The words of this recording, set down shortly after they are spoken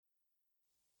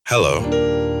Hello,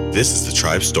 this is the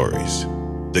Tribe Stories,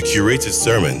 the curated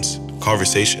sermons,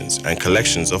 conversations, and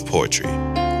collections of poetry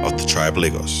of the Tribe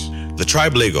Lagos. The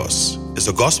Tribe Lagos is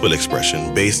a gospel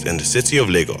expression based in the city of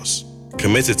Lagos,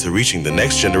 committed to reaching the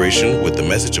next generation with the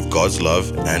message of God's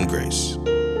love and grace.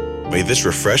 May this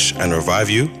refresh and revive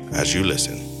you as you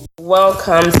listen.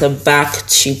 Welcome to Back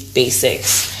to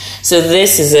Basics. So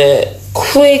this is a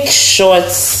quick,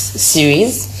 short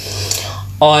series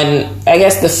on,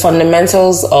 the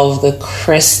fundamentals of the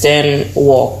Christian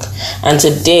walk. And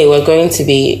today we're going to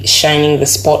be shining the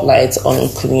spotlight on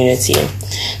community.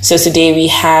 So today we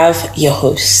have your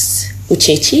host,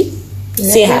 Uchechi.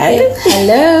 Say hi.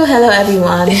 Hello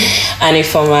everyone.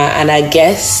 And our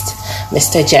guest,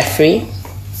 Mr. Jeffrey.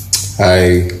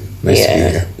 Hi, nice to be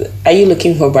here. Are you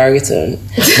looking for baritone?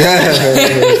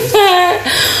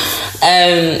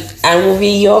 And we'll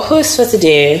be your host for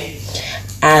today,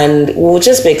 and we'll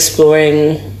just be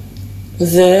exploring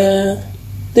the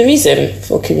reason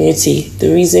for community,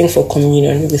 the reason for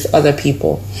communion with other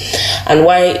people, and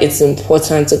why it's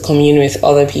important to commune with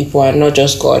other people and not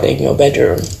just God in your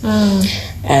bedroom.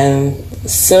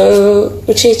 So,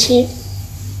 Uchechi,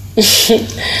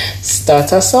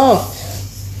 start us off.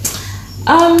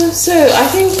 So I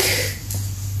think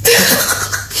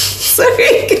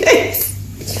sorry guys.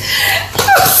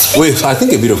 Wait, I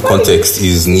think a bit of context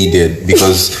is needed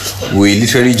because we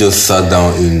literally just sat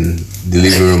down in the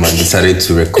living room and decided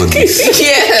to record this.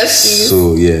 Yes.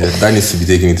 So that needs to be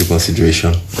taken into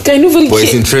consideration. But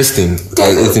it's interesting.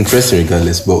 It's interesting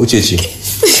regardless. But Uchechi,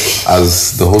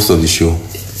 as the host of the show,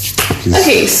 please.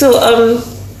 Okay, so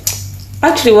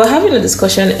actually we're having a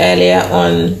discussion earlier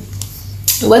on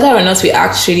whether or not we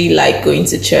actually like going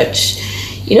to church.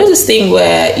 You know this thing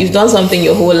where you've done something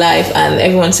your whole life and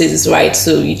everyone says it's right,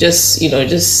 so you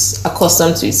just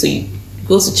accustomed to it, so you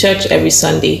go to church every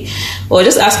Sunday. But we're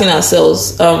just asking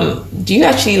ourselves, do you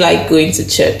actually like going to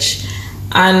church?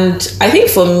 And I think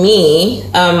for me,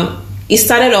 it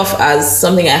started off as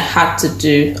something I had to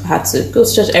do. I had to go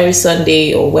to church every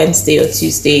Sunday or Wednesday or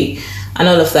Tuesday and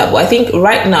all of that. But I think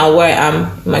right now where I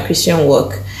am in my Christian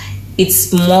work,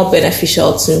 it's more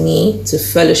beneficial to me to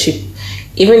fellowship,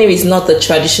 even if it's not the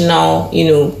traditional,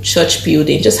 church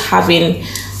building, just having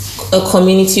a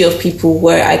community of people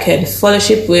where I can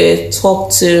fellowship with,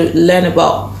 talk to, learn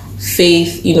about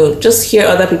faith, just hear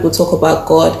other people talk about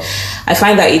God. I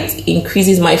find that it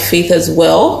increases my faith as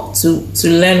well to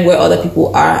learn where other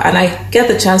people are, and I get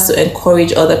the chance to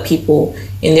encourage other people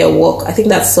in their work. I think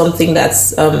that's something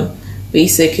that's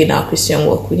basic in our Christian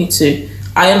work. We need to,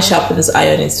 iron sharpens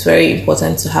iron. It's very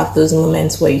important to have those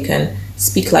moments where you can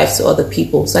speak life to other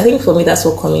people. So I think for me, that's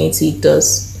what community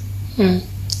does.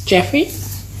 Jeffrey?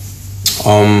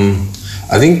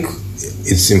 I think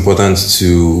it's important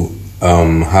to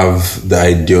have the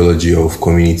ideology of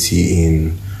community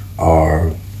in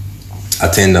our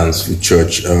attendance with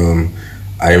church.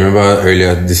 I remember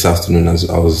earlier this afternoon as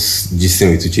I was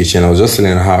gisting with Uchechi, and I was just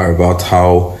telling her about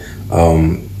how, I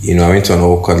went to an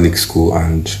all-Catholic school,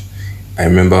 and I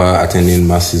remember attending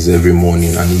masses every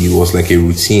morning, and it was like a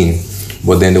routine.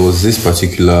 But then there was this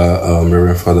particular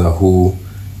Reverend Father who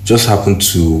just happened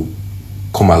to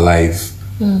come alive,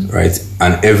 right?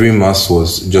 And every mass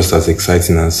was just as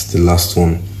exciting as the last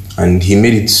one. And he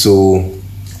made it so,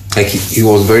 like he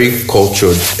was very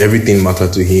cultured. Everything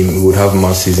mattered to him. He would have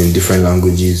masses in different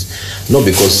languages, not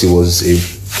because it was a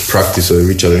practice or a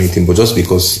ritual or anything, but just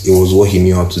because it was what he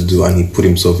knew how to do, and he put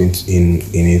himself in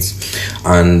it.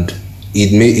 And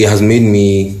it has made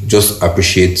me just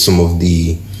appreciate some of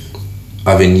the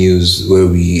avenues where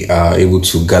we are able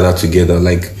to gather together.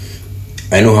 Like,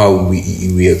 I know how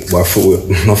we are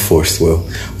not forced,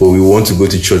 but we want to go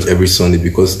to church every Sunday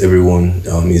because everyone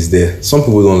is there. Some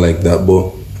people don't like that,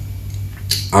 but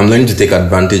I'm learning to take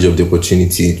advantage of the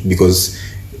opportunity because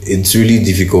it's really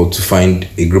difficult to find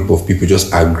a group of people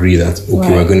just agree that, okay,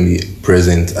 we're going to be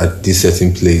present at this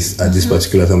certain place at this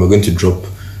particular time. We're going to drop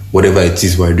whatever it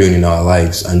is we're doing in our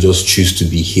lives and just choose to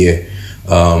be here.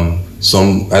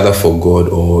 Some either for God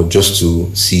or just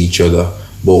to see each other.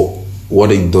 But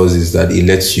what it does is that it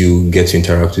lets you get to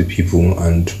interact with people,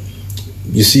 and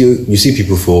you see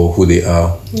people for who they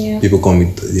are. Yeah. People come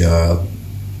with their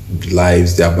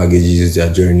lives, their baggages,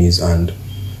 their journeys, and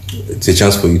it's a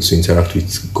chance for you to interact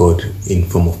with God in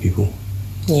form of people.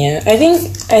 Yeah, I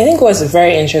think what's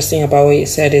very interesting about what you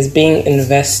said is being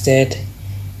invested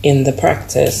in the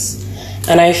practice.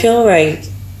 And I feel like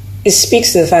it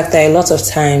speaks to the fact that a lot of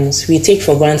times we take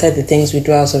for granted the things we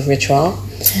do out of ritual,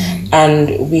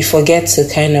 and we forget to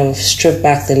kind of strip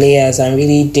back the layers and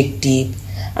really dig deep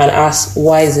and ask,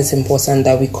 why is it important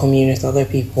that we commune with other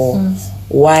people?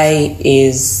 Why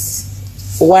is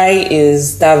why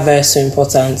is that verse so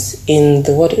important in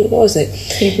the what was it?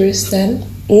 Hebrews 10.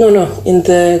 No, in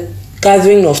the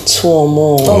gathering of two or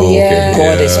more. Oh, yeah.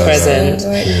 God is present.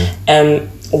 Right.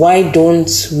 Why don't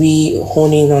we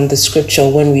hone in on the scripture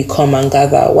when we come and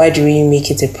gather? Why do we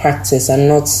make it a practice and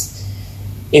not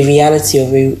a reality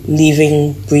of a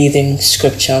living, breathing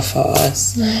scripture for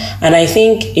us? And I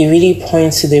think it really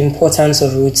points to the importance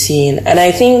of routine. And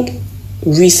I think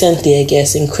recently, I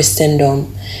guess, in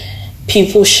Christendom,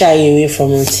 people shy away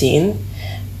from routine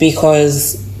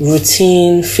because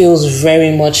routine feels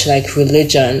very much like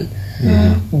religion.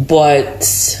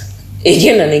 But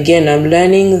again and again, I'm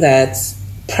learning that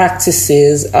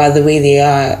practices are the way they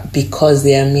are because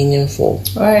they are meaningful.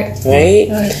 Right.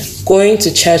 Going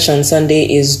to church on Sunday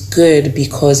is good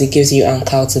because it gives you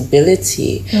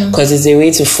accountability, because it's a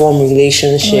way to form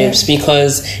relationships,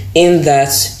 because in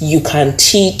that you can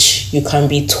teach, you can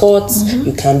be taught,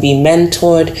 you can be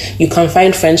mentored, you can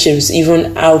find friendships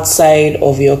even outside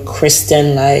of your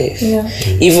Christian life,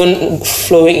 even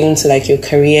flowing into like your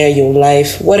career, your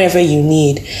life, whatever you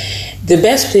need. The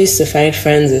best place to find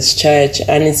friends is church,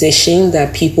 and it's a shame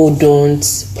that people don't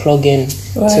plug in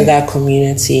to that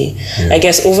community. I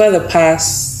guess over the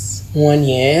past 1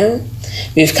 year,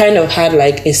 we've kind of had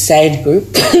like a side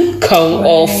group come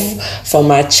off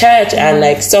from our church, and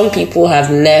like some people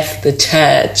have left the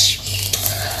church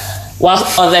while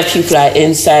other people are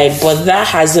inside, but that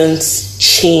hasn't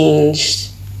changed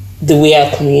the way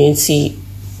our community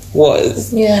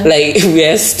was. Like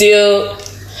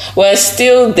we're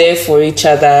still there for each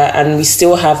other, and we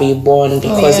still have a bond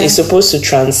because it's supposed to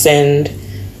transcend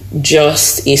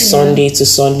just a Sunday to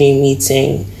Sunday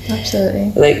meeting.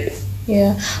 Absolutely. Like,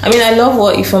 I mean, I love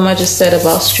what Ifeoma just said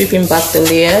about stripping back the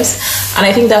layers, and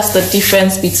I think that's the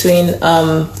difference between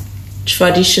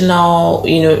traditional,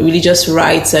 religious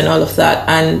rites and all of that,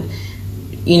 and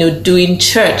doing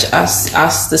church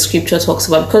as the scripture talks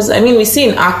about. Because I mean, we see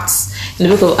in the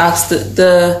book of Acts,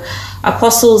 the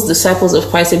apostles, disciples of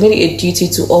Christ, they made it a duty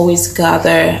to always gather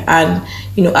and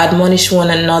admonish one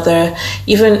another.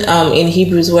 Even in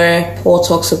Hebrews, where Paul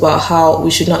talks about how we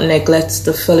should not neglect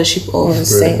the fellowship of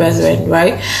the brethren,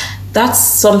 right? That's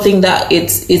something that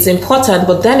it's important.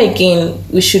 But then again,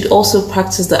 we should also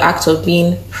practice the act of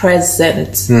being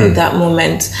present in that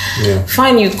moment.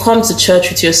 Fine, you come to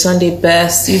church with your Sunday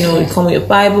best, you come with your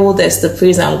Bible, there's the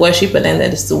praise and worship, and then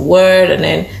there's the word, and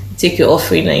then take your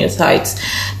offering and your tithes.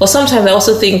 But sometimes I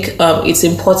also think it's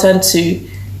important to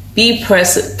be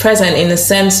present in the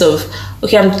sense of,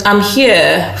 okay, I'm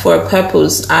here for a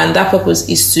purpose, and that purpose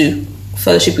is to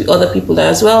fellowship with other people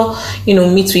as well,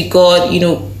 meet with God,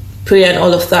 pray and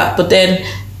all of that. But then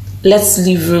let's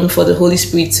leave room for the Holy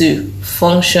Spirit to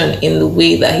function in the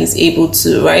way that he's able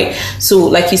to, right? So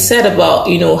like you said about,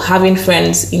 having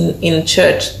friends in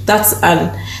church, that's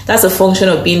a function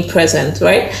of being present,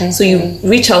 right? So you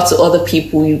reach out to other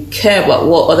people, you care about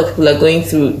what other people are going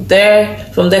through.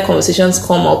 From their conversations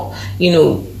come up,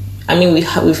 I mean,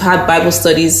 we've had Bible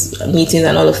studies, meetings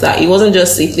and all of that. It wasn't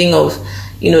just a thing of,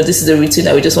 this is a routine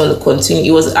that we just want to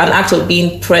continue. It was an act of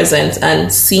being present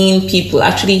and seeing people,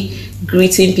 actually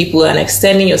greeting people and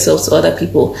extending yourself to other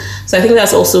people. So I think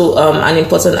that's also an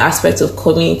important aspect of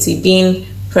community, being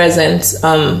present,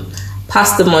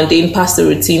 past the mundane, past the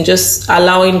routine, just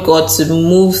allowing God to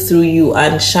move through you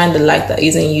and shine the light that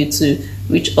is in you to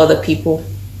reach other people.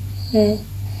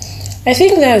 I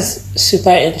think that's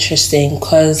super interesting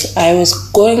because I was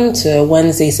going to a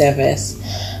Wednesday service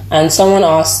and someone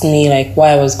asked me like why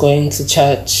I was going to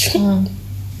church in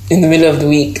the middle of the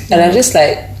week, and I'm just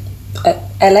like,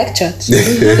 I like church.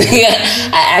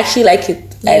 I actually like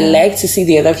it. I like to see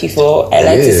the other people. I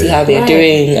like to see how they're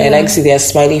doing. I like to see their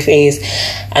smiley face.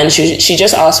 And she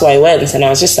just asked why I went, and I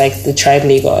was just like, the Tribe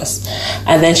Lagos.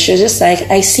 And then she was just like,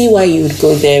 I see why you would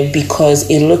go there because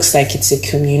it looks like it's a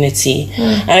community.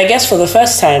 And I guess for the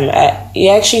first time, it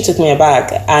actually took me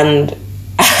aback, and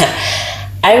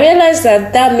I realized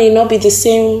that may not be the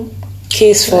same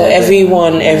case for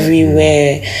everyone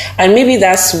everywhere, and maybe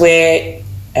that's where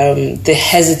the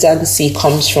hesitancy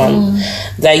comes from,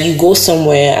 that you go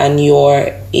somewhere and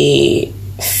you're a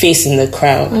face in the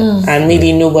crowd and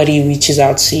maybe nobody reaches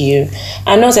out to you,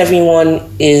 and not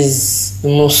everyone is the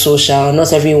most social,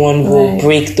 not everyone will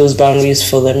break those boundaries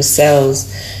for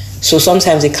themselves, so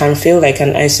sometimes it can feel like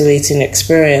an isolating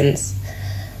experience.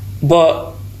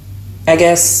 But I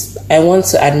guess I want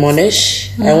to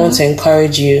admonish, I want to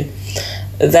encourage you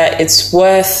that it's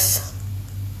worth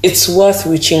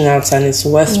reaching out and it's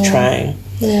worth trying,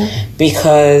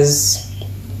 because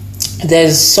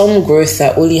there's some growth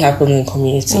that only happens in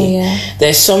community. Oh, yeah.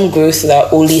 There's some growth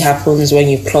that only happens when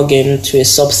you plug into a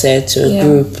subset, to a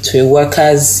group, to a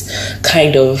workers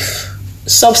kind of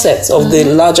subset of the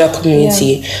larger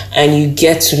community, and you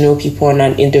get to know people on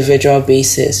an individual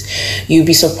basis. You'll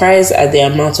be surprised at the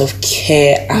amount of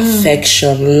care,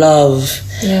 affection, love,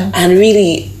 and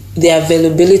really the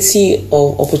availability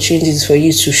of opportunities for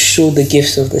you to show the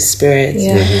gifts of the Spirit.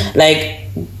 Like,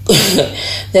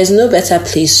 there's no better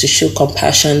place to show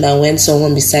compassion than when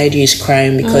someone beside you is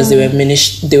crying because they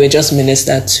were just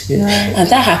ministered to, and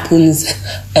that happens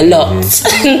a lot,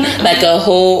 like a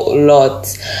whole lot,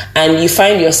 and you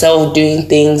find yourself doing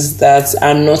things that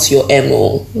are not your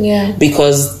MO,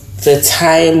 because the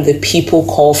time, the people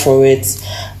call for it,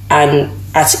 and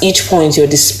at each point you're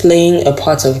displaying a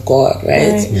part of God,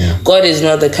 right? God is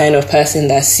not the kind of person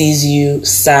that sees you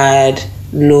sad,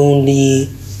 lonely,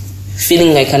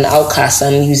 feeling like an outcast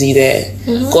and leaves you there.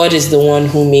 God is the one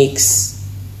who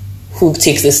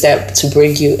takes the step to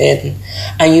bring you in.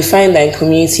 And you find that in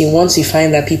community, once you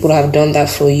find that people have done that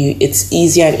for you, it's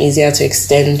easier and easier to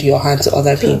extend your hand to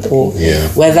other people,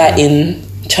 whether in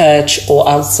church or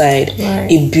outside.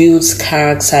 It builds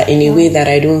character in a way that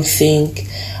I don't think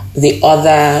the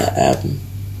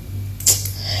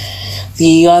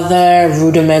other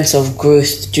rudiments of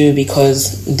growth do,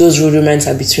 because those rudiments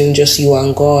are between just you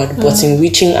and God. But in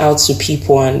reaching out to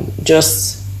people and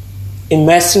just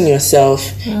immersing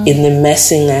yourself in the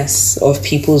messiness of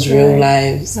people's real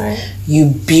lives, you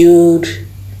build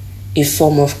a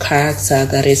form of character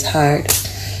that is hard.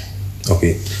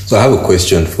 Okay, so I have a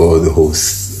question for the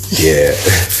host.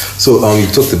 So you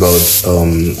talked about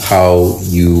how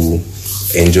you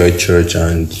enjoy church,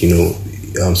 and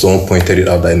someone pointed it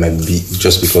out that it might be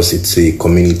just because it's a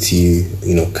community,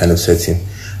 kind of setting.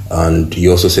 And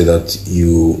you also say that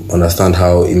you understand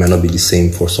how it might not be the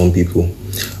same for some people.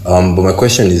 But my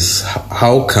question is,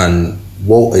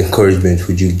 what encouragement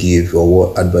would you give, or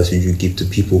what advice would you give to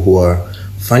people who are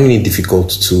finding it difficult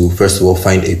to, first of all,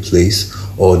 find a place,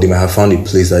 or they might have found a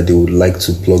place that they would like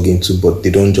to plug into, but they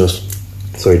don't just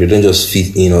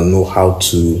fit in or know how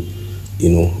to,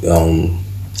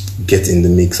 get in the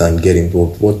mix and get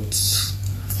involved? What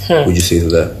would you say to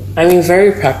that? I mean,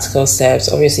 very practical steps.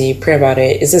 Obviously, you pray about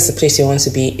it. Is this the place you want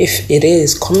to be? If it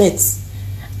is, commit.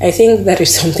 I think that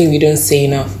is something we don't say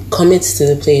enough. Commit to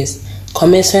the place.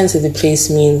 Commitment to the place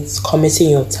means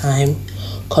committing your time,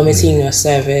 committing your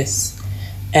service.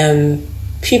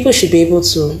 People should be able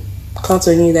to count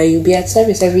on you that you'll be at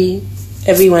service every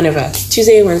whenever,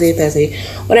 Tuesday, Wednesday, Thursday,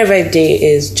 whatever day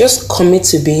is. Just commit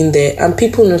to being there, and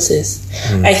people notice.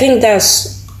 I think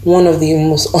that's one of the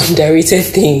most underrated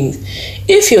things.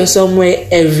 If you're somewhere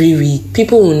every week,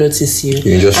 people will notice you.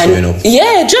 You're just showing up.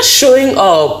 Yeah, just showing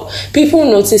up. People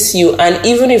notice you, and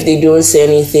even if they don't say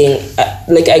anything,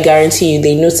 like, I guarantee you,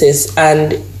 they notice,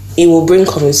 and it will bring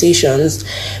conversations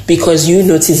because you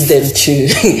notice them too.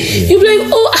 You'll be like,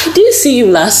 oh, I didn't see you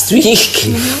last week.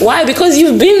 Why? Because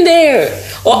you've been there.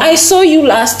 Or I saw you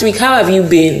last week. How have you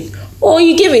been? Or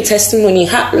you gave a testimony.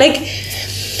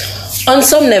 On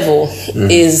some level,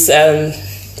 is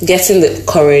getting the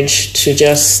courage to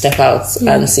just step out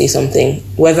and say something,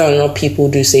 whether or not people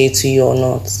do say it to you or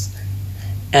not.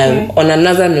 On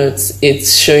another note,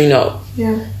 it's showing up.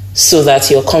 So that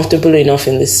you're comfortable enough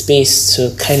in this space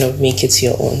to kind of make it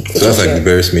your own. So that's like the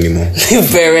barest minimum. The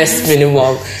barest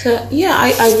minimum. So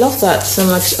I love that so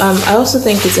much. I also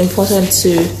think it's important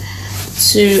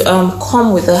to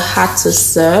come with a heart to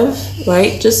serve,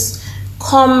 right? Just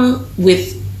come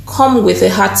with a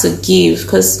heart to give,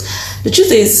 because the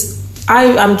truth is,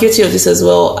 I'm guilty of this as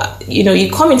well. You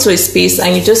come into a space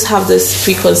and you just have this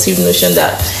preconceived notion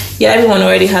that everyone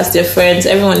already has their friends,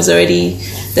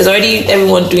 there's already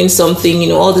everyone doing something,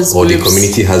 all this. Or the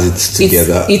community has it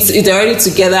together. It's already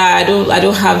together. I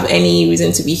don't have any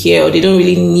reason to be here, or they don't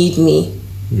really need me.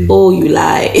 Oh, you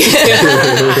lie.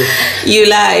 You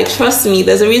lie. Trust me,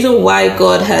 there's a reason why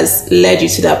God has led you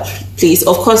to that place.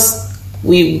 Of course,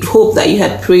 we hope that you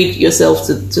had prayed yourself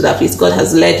to that place. God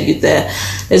has led you there.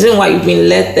 There's a reason why you've been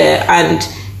led there, and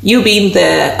you being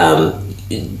there,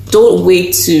 don't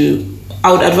wait to.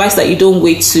 I would advise that you don't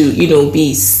wait to,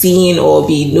 be seen or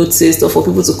be noticed or for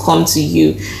people to come to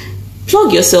you.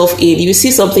 Plug yourself in. If you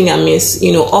see something amiss,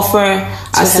 offer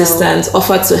assistance,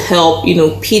 offer to help,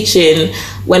 pitch in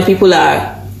when people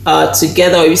are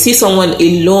together. Or if you see someone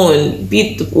alone,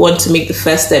 be the one to make the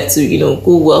first step to,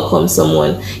 go welcome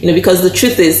someone. Because the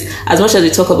truth is, as much as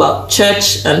we talk about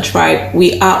church and tribe,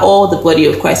 we are all the body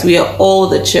of Christ. We are all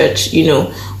the church.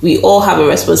 We all have a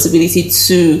responsibility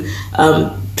to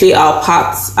play our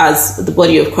parts as the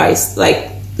body of Christ.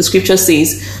 Like, the scripture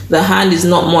says the hand is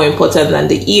not more important than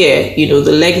the ear,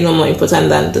 the leg is not more important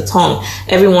than the tongue.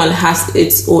 Everyone has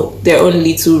their own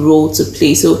little role to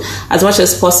play. So as much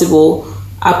as possible,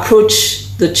 approach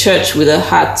the church with a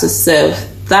heart to serve.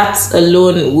 That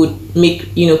alone would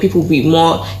make people be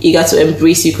more eager to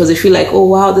embrace you, because they feel like, oh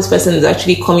wow, this person is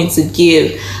actually coming to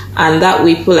give, and that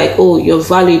way people like, oh, you're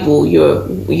valuable,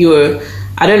 you're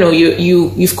I don't know,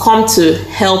 you've come to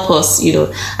help us.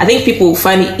 I think people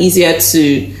find it easier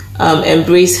to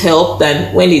embrace help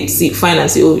than when they find and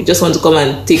say, oh, you just want to come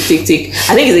and take.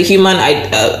 I think it's a human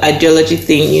ideology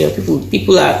thing.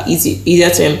 People are easier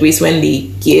to embrace when they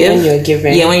give. When you're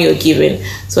giving. Yeah, when you're giving.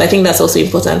 So I think that's also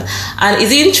important. And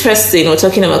it's interesting, we're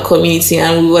talking about community,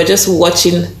 and we were just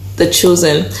watching The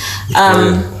Chosen.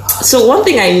 So one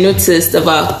thing I noticed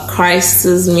about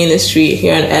Christ's ministry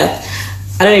here on earth,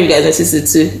 I don't know if you guys noticed it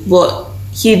too, but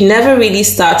he never really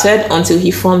started until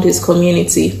he formed his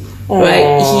community.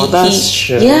 Right, that's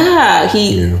true. Yeah,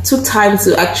 he took time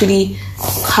to actually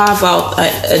carve out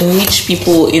a niche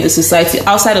people in the society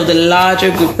outside of the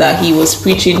larger group that he was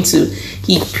preaching to.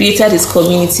 He created his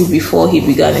community before he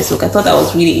began his work. I thought that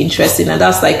was really interesting, and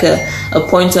that's like a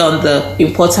pointer on the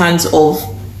importance of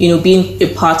being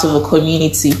a part of a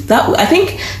community. That, I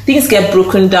think, things get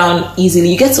broken down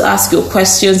easily. You get to ask your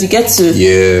questions. You get to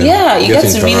you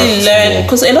get to really learn,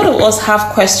 because a lot of us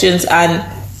have questions and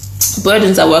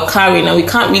burdens that we're carrying, and we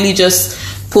can't really just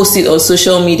post it on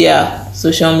social media.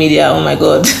 Oh my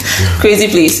god, crazy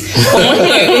place.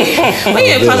 But when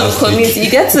you're a part of a community,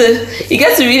 you get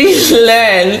to really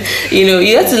learn. You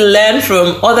get to learn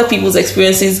from other people's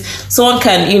experiences. Someone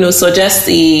can suggest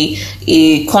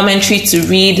a commentary to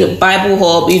read, a Bible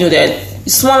Hub. There are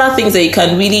smaller things that you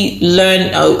can really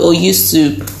learn or use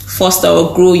to foster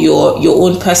or grow your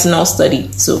own personal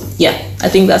study. So yeah, I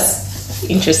think that's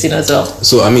interesting as well.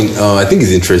 So I think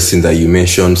it's interesting that you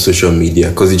mentioned social media,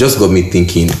 because it just got me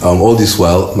thinking. All this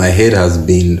while my head has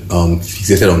been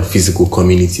fixated on physical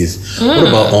communities. What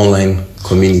about online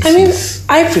communities?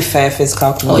 I prefer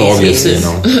physical communities.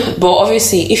 But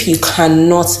obviously, if you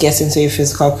cannot get into a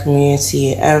physical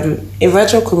community, a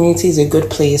virtual community is a good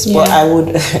place. But I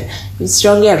would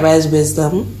strongly advise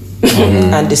wisdom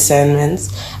and discernment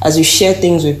as you share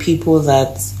things with people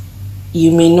that you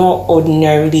may not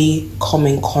ordinarily come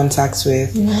in contact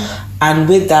with. And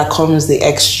with that comes the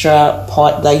extra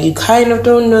part that you kind of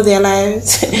don't know their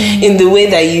lives in the way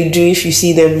that you do if you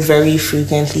see them very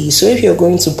frequently. So if you're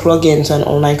going to plug into an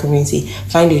online community,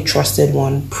 find a trusted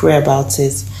one, pray about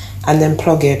it, and then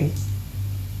plug in.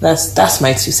 That's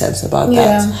my 2 cents about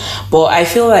that. But I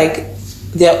feel like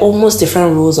there are almost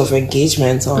different rules of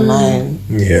engagement online.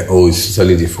 It's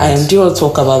totally different. Do you want to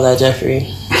talk about that,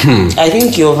 Jeffrey? I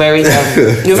think you're very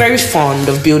fond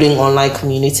of building online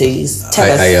communities. Tell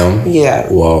us. I am?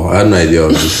 Yeah. Wow, I had no idea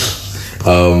of this.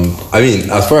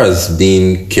 As far as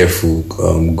being careful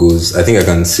goes, I think I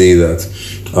can say that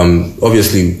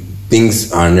obviously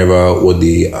things are never what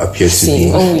they appear to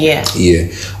be. Oh yeah. Yeah.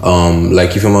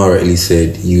 Like Ifeoma rightly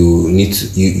said,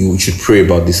 you should pray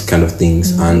about these kind of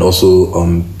things, and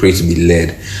also pray to be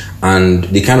led. And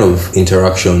the kind of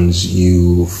interactions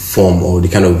you form, or the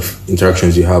kind of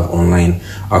interactions you have online,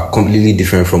 are completely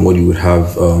different from what you would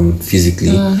have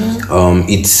physically.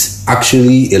 It's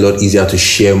actually a lot easier to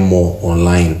share more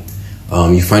online.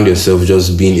 You find yourself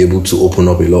just being able to open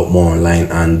up a lot more online,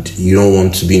 and you don't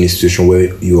want to be in a situation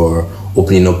where you are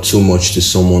opening up too much to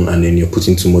someone, and then you're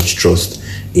putting too much trust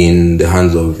in the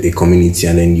hands of a community,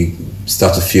 and then you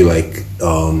start to feel like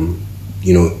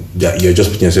that you're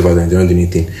just putting yourself out there and you don't do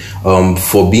anything.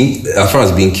 As far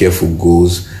as being careful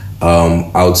goes,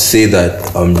 I would say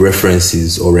that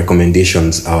references or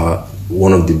recommendations are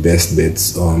one of the best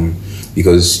bets,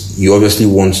 because you obviously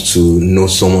want to know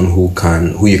someone who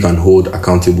you can hold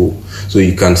accountable. So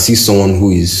you can see someone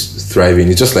who is thriving.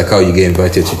 It's just like how you get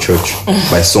invited to church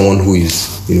by someone who is,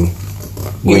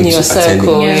 going in your to attend.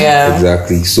 circle. Yeah,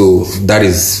 exactly. So that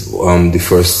is the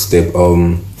first step.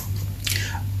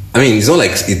 It's not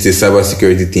like it's a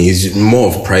cybersecurity thing. It's more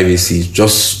of privacy,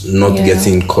 just not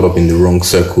getting caught up in the wrong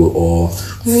circle or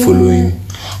following.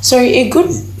 Sorry, a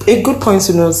good point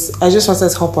to note. I just wanted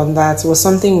to hop on that. It was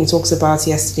something we talked about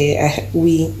yesterday.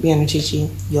 Me and Chichi,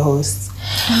 your hosts.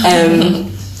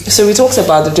 So we talked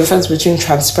about the difference between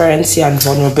transparency and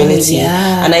vulnerability.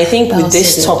 And I think with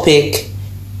this topic,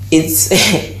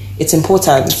 it's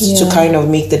important to kind of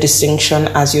make the distinction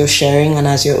as you're sharing and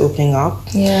as you're opening up.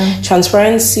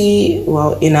 Transparency,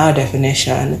 well, in our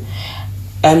definition,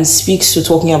 speaks to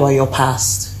talking about your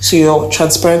past. So you're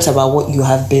transparent about what you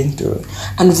have been through.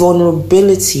 And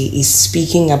vulnerability is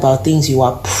speaking about things you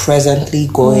are presently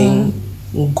going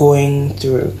going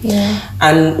through. Yeah.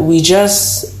 And we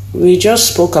just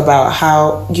spoke about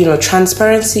how, you know,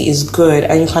 transparency is good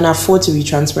and you can afford to be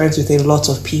transparent with a lot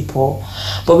of people.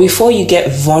 But before you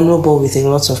get vulnerable with a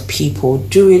lot of people,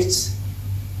 do it.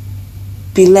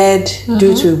 Be led,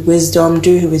 do it with wisdom,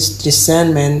 do it with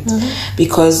discernment.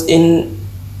 Because in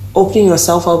opening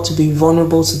yourself up to be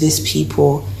vulnerable to these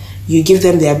people, you give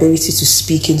them the ability to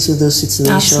speak into those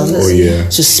situations. Absolutely. Oh, yeah.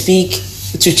 To speak,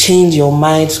 to change your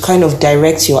mind, to kind of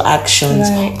direct your actions,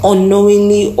 Right.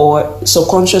 unknowingly or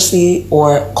subconsciously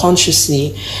or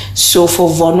consciously. So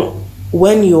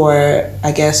when you're,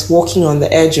 I guess, walking on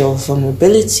the edge of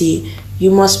vulnerability,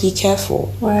 you must be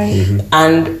careful. Right.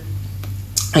 And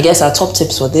I guess our top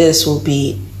tips for this will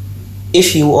be,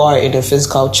 if you are in a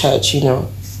physical church, you know,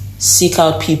 seek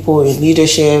out people in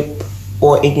leadership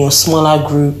or in your smaller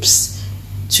groups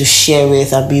to share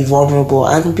with and be vulnerable.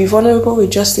 And be vulnerable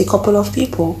with just a couple of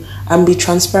people and be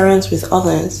transparent with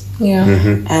others. Yeah.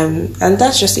 And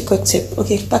that's just a quick tip.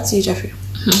 Okay, back to you, Jeffrey.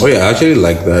 Oh yeah, I actually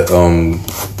like that.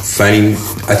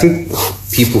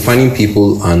 Finding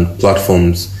people and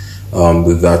platforms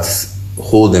that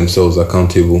hold themselves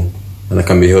accountable and that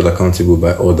can be held accountable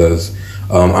by others.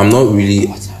 I'm not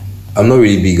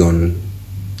really big on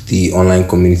the online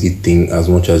community thing as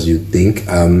much as you think.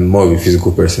 I'm more of a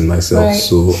physical person myself, Right.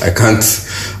 so I can't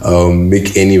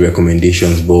make any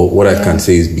recommendations. But what I can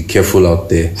say is be careful out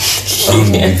there.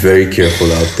 Be very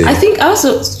careful out there. I think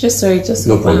also, just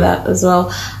No on problem. that as well.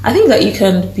 I think that you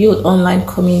can build online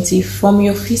community from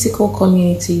your physical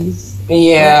communities. I mean,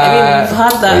 Yeah. we've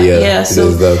had that, Yeah,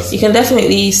 so there's that. you can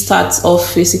definitely start off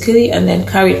physically and then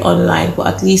carry it online, but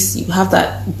at least you have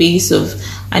that base of,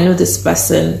 I know this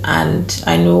person and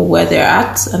I know where they're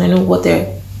at and I know what they're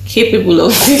capable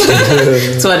of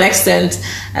to an extent,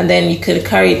 and then you can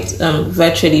carry it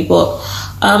virtually. But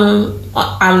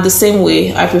I'm the same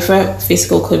way. I prefer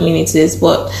physical communities,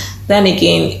 but then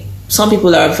again, some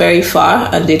people are very far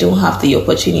and they don't have the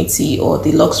opportunity or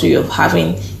the luxury of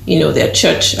having, you know, their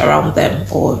church around them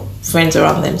or friends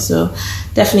around them. So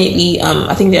definitely,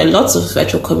 I think there are lots of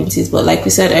virtual communities, but like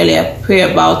we said earlier, pray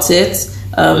about it.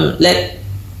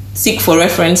 Seek for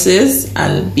references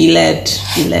and be led.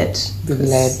 Be led.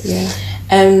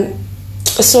 Yeah.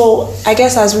 So I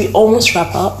guess as we almost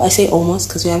wrap up, I say almost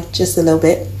because we have just a little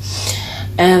bit.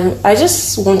 I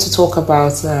just want to talk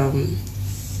about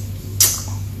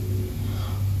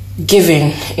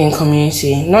giving in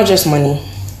community, not just money.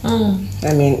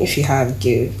 I mean, if you have,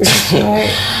 give. Right.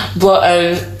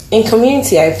 But in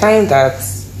community, I find that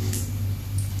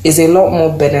is a lot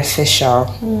more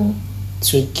beneficial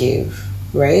to give,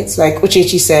 right? Like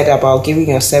Uchechi said about giving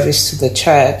your service to the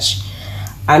church.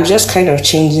 I'm just kind of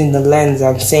changing the lens.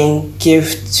 I'm saying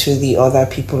give to the other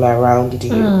people around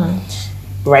you.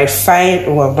 Right?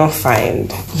 Not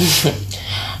find.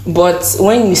 But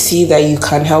when you see that you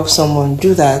can help someone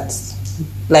do that,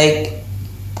 like,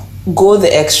 go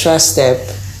the extra step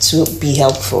to be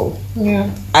helpful.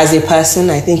 Yeah. As a person,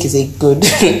 I think it's a good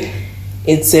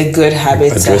habit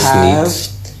to Address have. needs.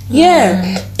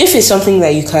 Yeah. If it's something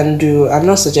that you can do, I'm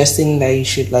not suggesting that you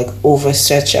should like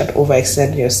overstretch and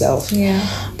overextend yourself. Yeah.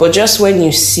 But just when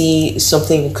you see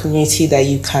something in community that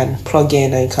you can plug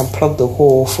in and you can plug the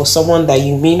hole for someone that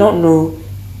you may not know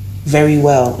very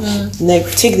well,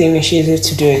 like take the initiative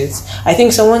to do it. I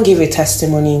think someone gave a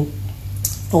testimony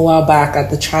a while back at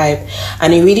the tribe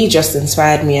and it really just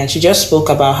inspired me, and she just spoke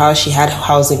about how she had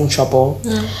housing trouble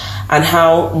and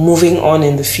how moving on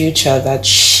in the future that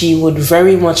she would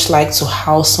very much like to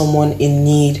house someone in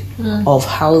need of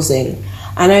housing.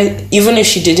 And even if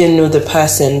she didn't know the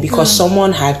person, because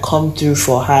someone had come through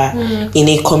for her in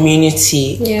a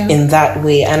community in that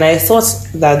way. And I thought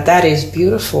that is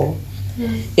beautiful.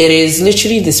 It is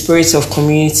literally the spirit of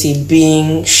community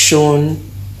being shown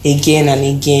again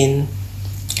and again.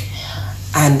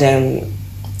 And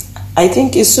I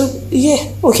think it's so,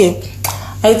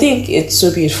 I think it's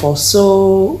so beautiful.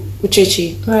 So,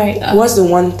 Uchechi, Right. what's the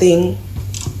one thing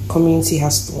community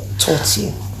has taught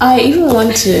you? I even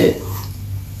want to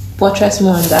buttress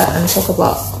more on that and talk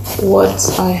about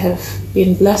what I have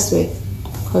been blessed with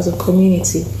because of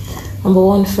community. Number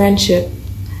one, friendship.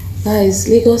 Guys,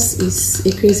 Lagos is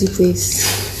a crazy place,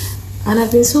 and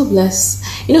I've been so blessed.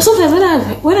 You know,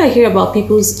 sometimes when I hear about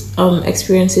people's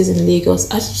experiences in Lagos,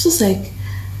 I just like,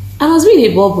 I must be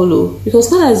a bubble because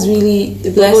God has really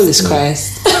blessed Bubble is me.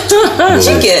 Christ. Do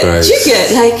you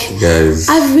get like, Guys.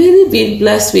 I've really been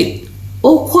blessed with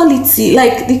quality,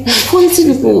 like the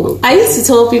quality people. I used to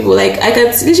tell people like I can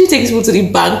literally take people to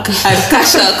the bank and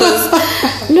cash out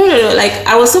because no, like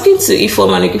I was talking to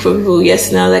Ifom and looking for people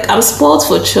yesterday. I was like, I'm spoiled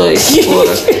for choice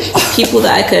for people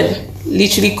that I can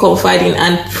literally confide in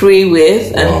and pray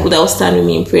with, and people that will stand with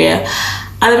me in prayer.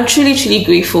 And I'm truly, truly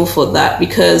grateful for that,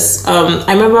 because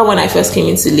I remember when I first came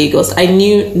into Lagos, I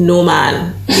knew no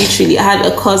man. Literally, I had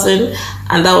a cousin,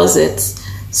 and that was it.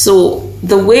 So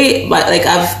the way like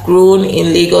I've grown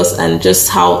in Lagos and just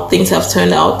how things have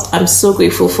turned out, I'm so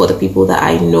grateful for the people that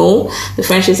I know, the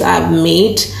friendships I've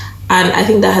made, and I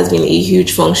think that has been a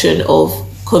huge function of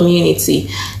community.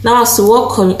 Now, as to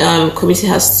what community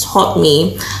has taught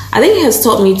me, I think it has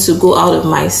taught me to go out of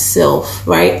myself,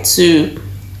 right? To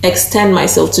extend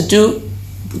myself, to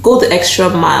go the extra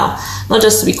mile, not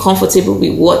just to be comfortable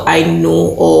with what I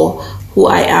know or who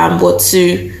I am, but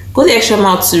to go the extra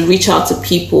mile to reach out to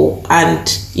people. And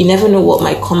you never know what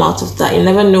might come out of that. You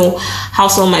never know how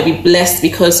someone might be blessed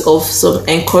because of some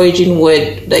encouraging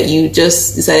word that you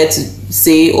just decided to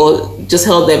say, or just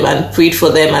held them and prayed for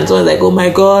them, and someone's like, oh my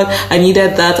God, I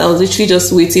needed that. I was literally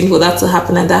just waiting for that to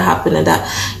happen, and that happened, and that,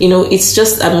 it's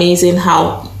just amazing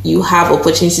how you have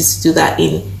opportunities to do that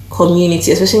in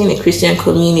community, especially in a Christian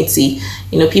community.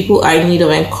 People are in need of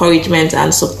encouragement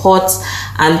and support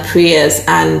and prayers,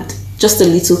 and just the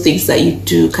little things that you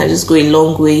do can just go a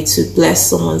long way to bless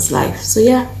someone's life. So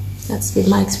yeah, that's been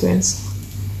my experience.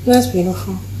 That's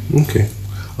beautiful. Okay.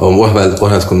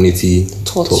 What has community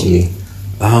taught me?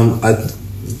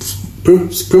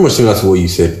 Pretty much similar to what you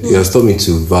said. It has taught me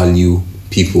to value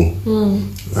people,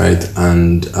 right?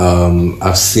 And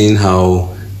I've seen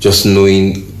how just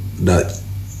knowing that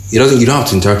you don't have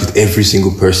to interact with every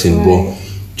single person, but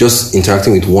just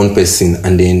interacting with one person,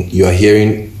 and then you are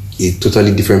hearing a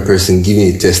totally different person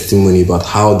giving a testimony about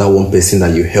how that one person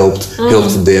that you helped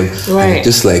them, and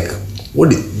just like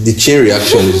what the chain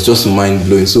reaction is just mind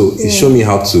blowing. So it showed me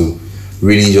how to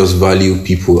really just value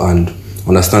people and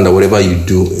understand that whatever you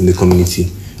do in the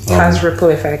community has ripple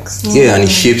effects. Yeah, and it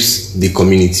shapes the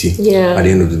community at the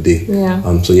end of the day.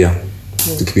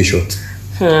 To keep it short.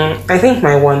 I think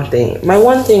my one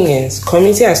thing is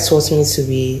community has taught me to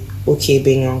be okay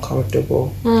being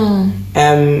uncomfortable.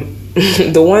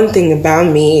 The one thing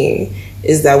about me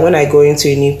is that when I go into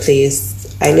a new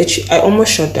place, I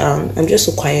almost shut down. I'm just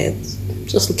so quiet,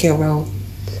 just looking around.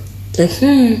 Like,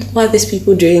 what are these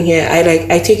people doing here?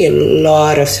 I take a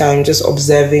lot of time just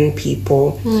observing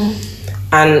people.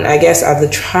 And I guess at the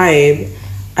tribe,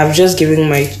 I've just given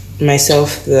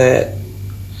myself the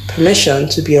permission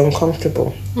to be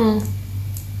uncomfortable.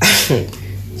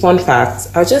 Fun fact,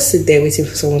 I'll just sit there waiting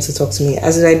for someone to talk to me.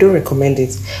 As in, I don't recommend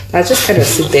it, but I just kind of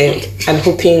sit there and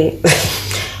hoping.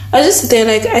 I just sit there,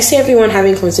 like, I see everyone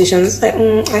having conversations. Like,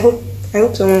 I hope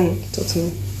someone will talk to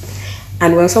me.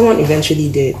 And well, someone eventually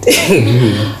did.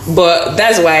 But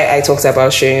that's why I talked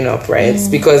about showing up, right?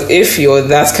 Because if you're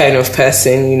that kind of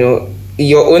person,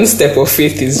 your own step of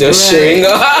faith is just showing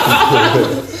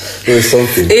up. There's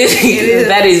something.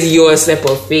 That is your step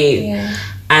of faith. Yeah.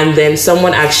 And then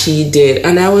someone actually did,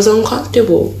 and I was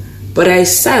uncomfortable. But I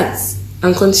sat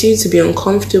and continued to be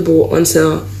uncomfortable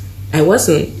until I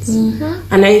wasn't.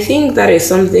 And I think that is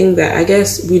something that I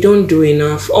guess we don't do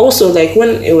enough. Also, like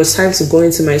when it was time to go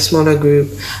into my smaller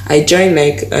group, I joined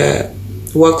like a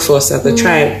workforce at the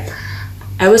tribe.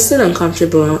 I was still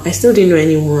uncomfortable. I still didn't know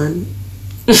anyone.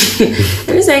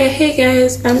 And it's like, hey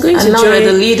guys, I'm going to join. And now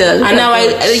you're the leader. And now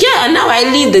I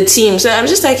lead the team. So I'm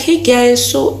just like, hey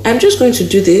guys, so I'm just going to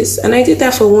do this. And I did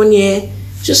that for 1 year,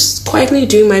 just quietly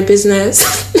doing my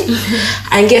business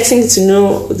and getting to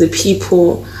know the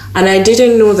people. And I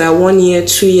didn't know that 1 year,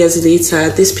 2 years later,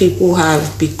 these people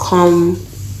have become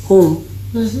home.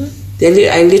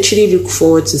 I literally look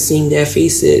forward to seeing their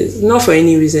faces, not for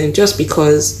any reason, just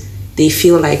because they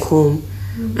feel like home.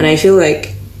 And I feel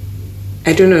like,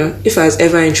 I don't know, if I was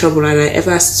ever in trouble and I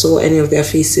ever saw any of their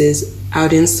faces, I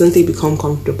would instantly become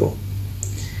comfortable.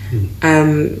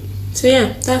 So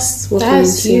yeah, that's what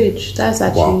that's huge. That's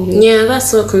actually huge. Yeah,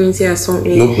 that's what community has taught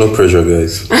me. No pressure,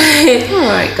 guys.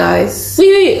 Alright, guys.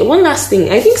 Wait, one last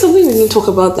thing. I think something we didn't talk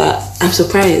about that I'm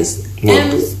surprised.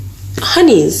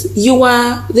 Honeys, you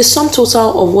are the sum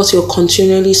total of what you're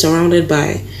continually surrounded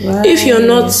by. Right. If you're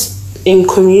not in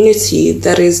community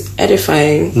that is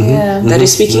edifying, that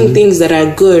is speaking things that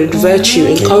are good, virtue,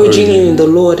 encouraging you in the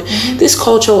Lord, this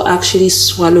culture will actually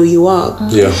swallow you up.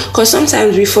 Because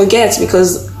sometimes we forget,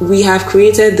 because we have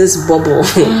created this bubble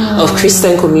of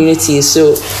Christian communities.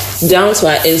 So down to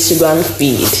our Instagram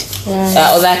feed,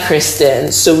 other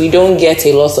Christians, so we don't get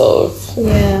a lot of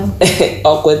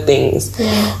awkward things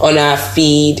on our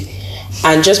feed.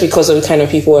 And just because of the kind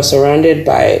of people we're surrounded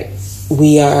by,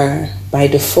 we are by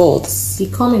default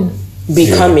becoming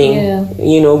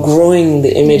growing in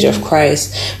the image of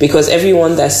Christ, because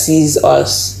everyone that sees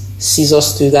us sees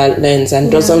us through that lens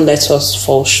and doesn't let us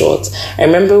fall short. I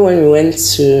remember when we went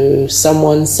to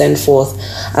someone sent forth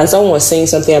and someone was saying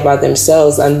something about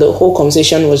themselves and the whole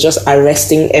conversation was just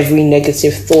arresting every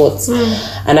negative thought.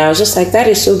 And I was just like, that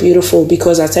is so beautiful,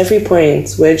 because at every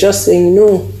point we're just saying,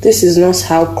 no, this is not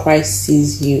how Christ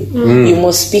sees you. You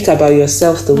must speak about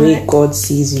yourself the way God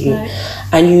sees you.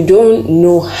 And you don't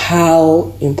know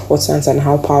how important and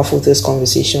how powerful these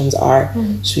conversations are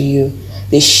to you.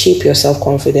 They shape your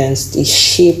self-confidence. They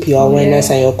shape your awareness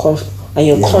and your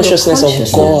consciousness of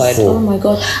God. Oh my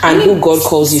God. And who God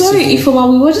calls you to be. Sorry,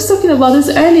 Ifoma, we were just talking about this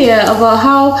earlier, about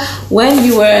how when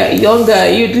you were younger,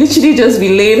 you'd literally just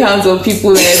be laying hands on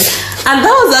people and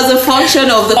that was as a function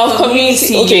of the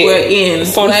community you were in.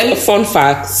 Fun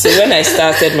fact. So when I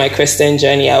started my Christian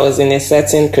journey, I was in a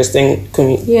certain Christian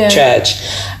church.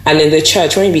 And in the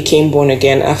church, when you became born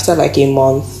again, after like a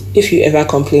month, if you ever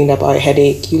complained about a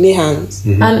headache, you lay hands.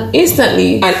 And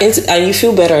instantly. And you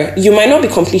feel better. You might not be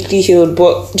completely healed,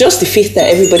 but just the faith that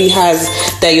everybody has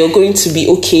that you're going to be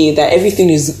okay, that everything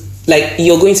is like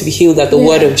you're going to be healed at the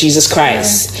word of Jesus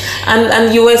Christ.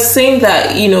 And you were saying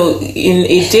that, you know, in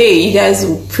a day you guys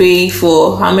will pray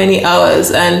for how many hours,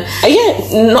 and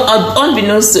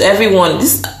unbeknownst to everyone,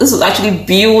 this was actually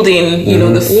building, you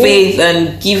know, the faith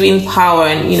and giving power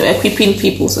and, you know, equipping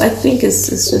people. So I think it's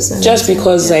just amazing. Just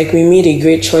because like we made a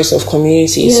great choice of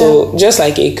community. So just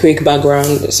like a quick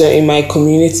background, so in my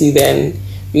community then,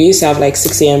 we used to have like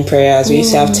 6 a.m. prayers. We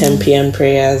used to have 10 p.m.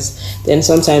 prayers. Then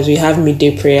sometimes we have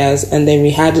midday prayers. And then we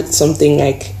had something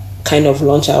like kind of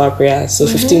lunch hour prayers. So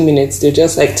 15 minutes, they'll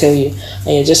just like tell you.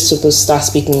 And you're just supposed to start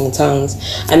speaking in tongues.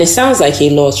 And it sounds like a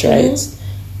lot, right?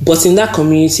 But in that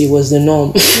community, it was the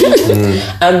norm.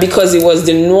 And because it was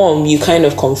the norm, you kind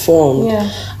of conformed.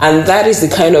 And that is the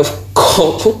kind of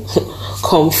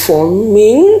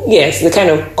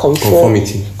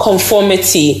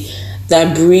conformity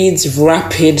that breeds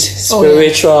rapid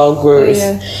spiritual growth.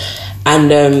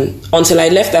 And until I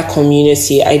left that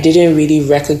community, I didn't really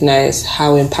recognize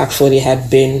how impactful it had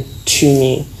been to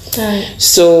me.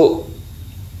 So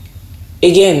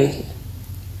again,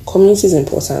 community is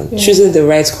important. Choosing the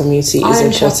right community is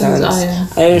important.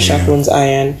 Iron sharpens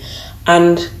iron.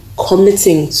 And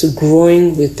committing to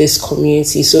growing with this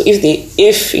community. So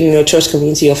if in your church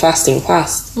community you're fasting,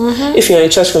 fast. If you're in a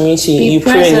church community, you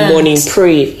pray in the morning,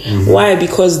 pray. Why?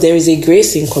 Because there is a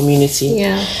grace in community.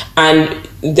 And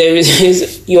there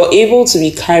is you're able to be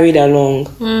carried along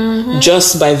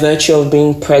just by virtue of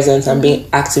being present and being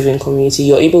active in community.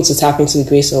 You're able to tap into the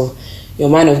grace of your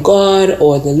man of God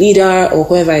or the leader or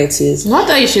whoever it is. Not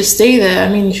that you should stay there.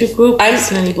 I mean, you should grow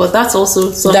personally, but that's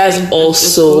also something. That's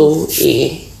also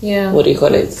what do you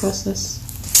call it? Process.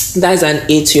 That's an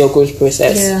aid to your growth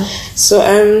process. So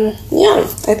I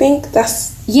think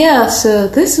that's so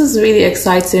this is really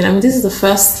exciting. I mean, this is the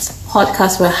first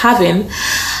podcast we're having.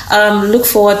 Look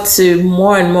forward to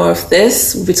more and more of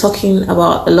this. We'll be talking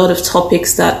about a lot of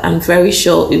topics that I'm very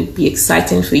sure it will be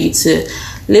exciting for you to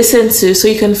listen to. So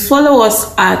you can follow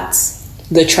us at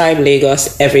The Tribe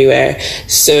Lagos everywhere.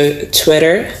 So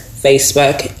Twitter,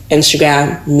 Facebook,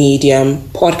 Instagram, Medium,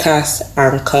 podcast,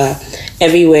 Anchor,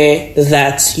 everywhere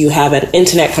that you have an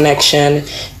internet connection,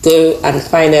 go and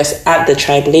find us at The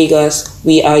Tribe Lagos.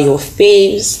 We are your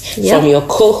faves from your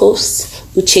co-hosts,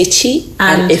 Uchechi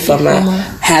and Ifoma.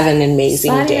 Have an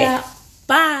amazing day.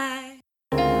 Bye.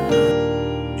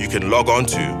 You can log on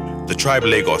to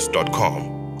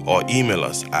thetribelagos.com or email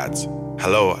us at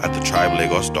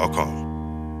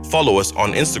hello@thetribelagos.com. Follow us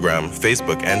on Instagram,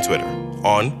 Facebook, and Twitter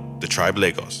on The Tribe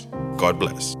Lagos. God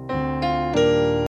bless.